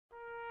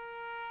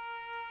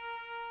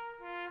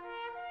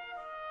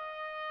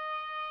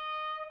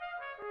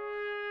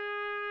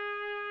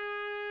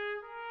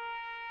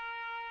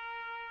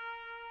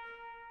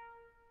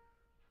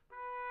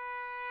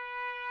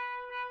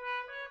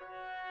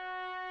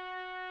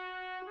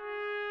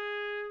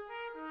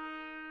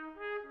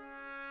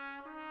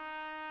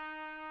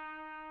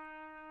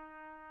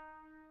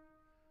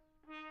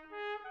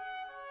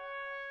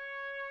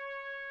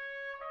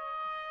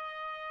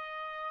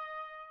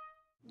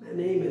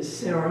is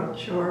Sarah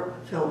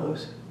Sharp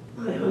Fellows.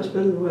 My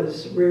husband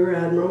was Rear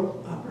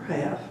Admiral, upper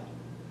half.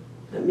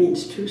 That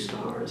means 2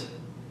 stars.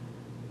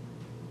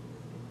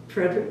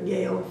 Frederick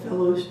Gale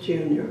Fellows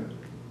Jr.,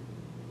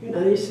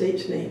 United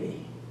States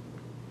Navy.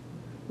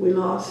 We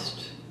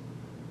lost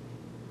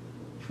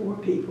 4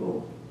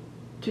 people,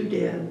 2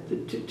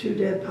 dead, two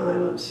dead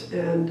pilots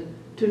and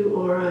 2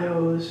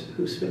 RIOs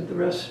who spent the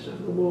rest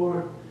of the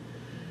war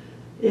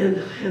in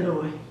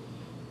Hanoi.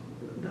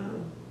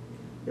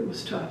 It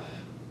was tough.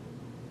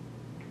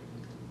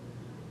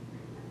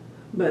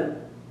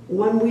 But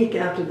 1 week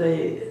after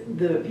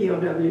the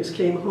POWs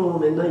came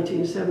home in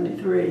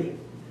 1973,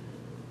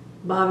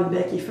 Bob and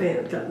Becky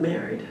Fant got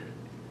married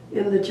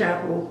in the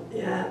chapel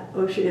at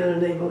Oceana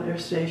Naval Air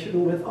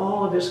Station with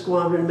all of his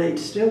squadron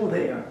mates still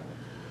there.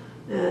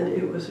 And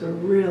it was a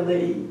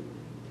really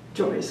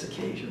joyous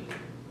occasion.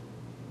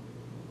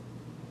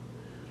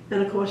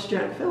 And of course,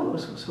 Jack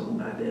Fellows was home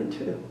by then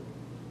too.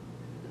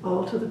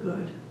 All to the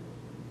good.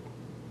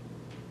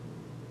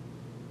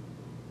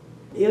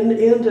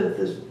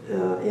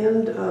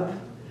 End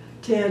of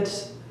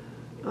Ted's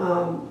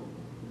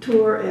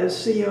tour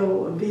as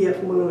CO of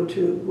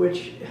VF-102,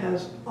 which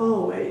has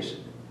always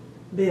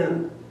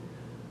been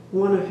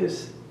one of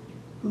his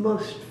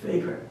most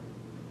favorite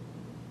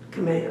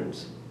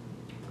commands.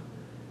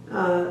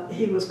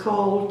 He was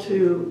called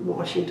to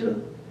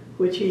Washington,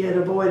 which he had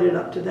avoided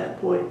up to that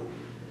point,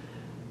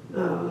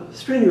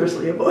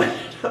 strenuously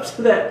avoided up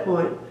to that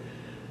point.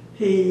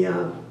 He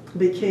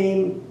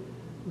became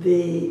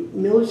the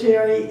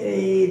military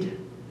aide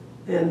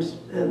and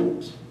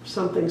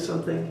something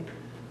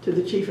to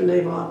the Chief of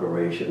Naval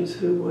Operations,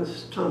 who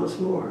was Thomas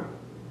Moore.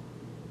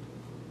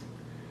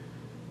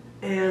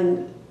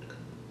 And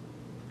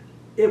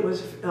it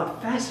was a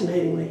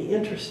fascinatingly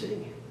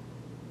interesting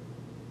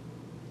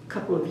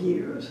couple of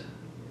years.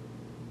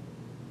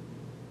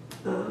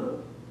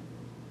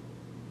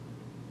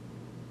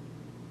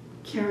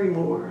 Carrie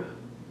Moore,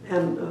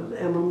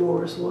 Emma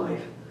Moore's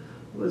wife,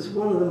 was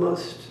one of the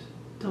most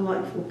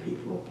delightful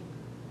people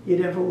you'd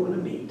ever want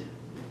to meet.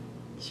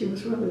 She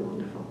was really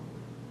wonderful.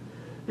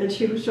 And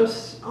she was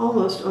just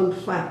almost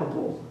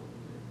unflappable.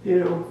 You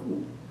know,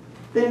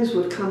 things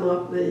would come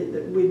up,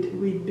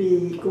 we'd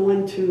be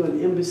going to an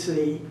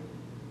embassy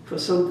for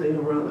something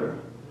or other,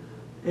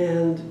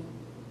 and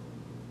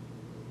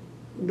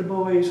the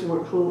boys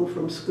weren't home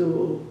from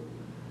school,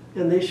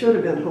 and they should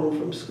have been home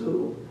from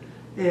school,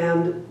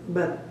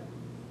 but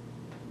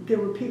there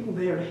were people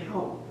there to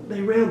help.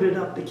 They rounded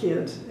up the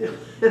kids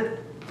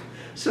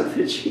so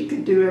that she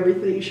could do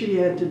everything she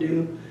had to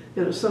do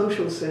in a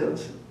social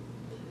sense.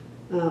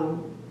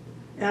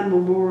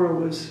 Admiral Moore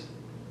was,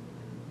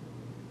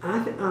 I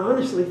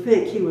honestly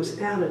think he was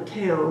out of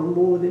town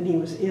more than he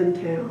was in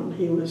town.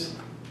 He was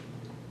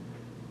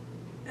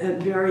at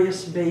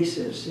various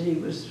bases. He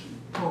was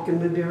talking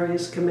with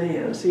various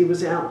commands. He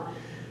was out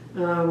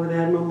with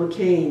Admiral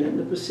McCain in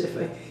the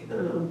Pacific.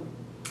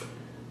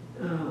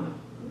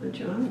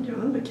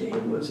 John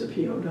McCain was a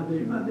POW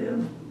by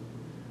then.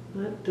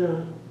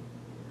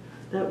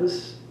 That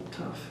was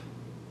tough.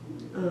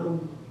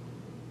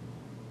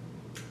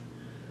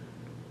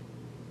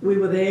 We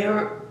were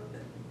there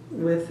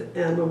with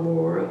Admiral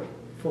Moore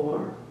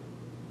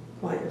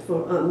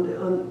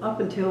up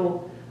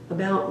until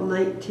about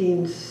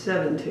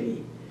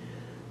 1970.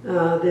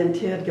 Then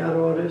Ted got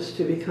orders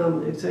to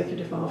become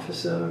executive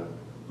officer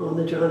on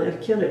the John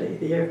F. Kennedy,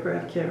 the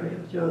aircraft carrier,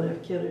 John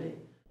F. Kennedy.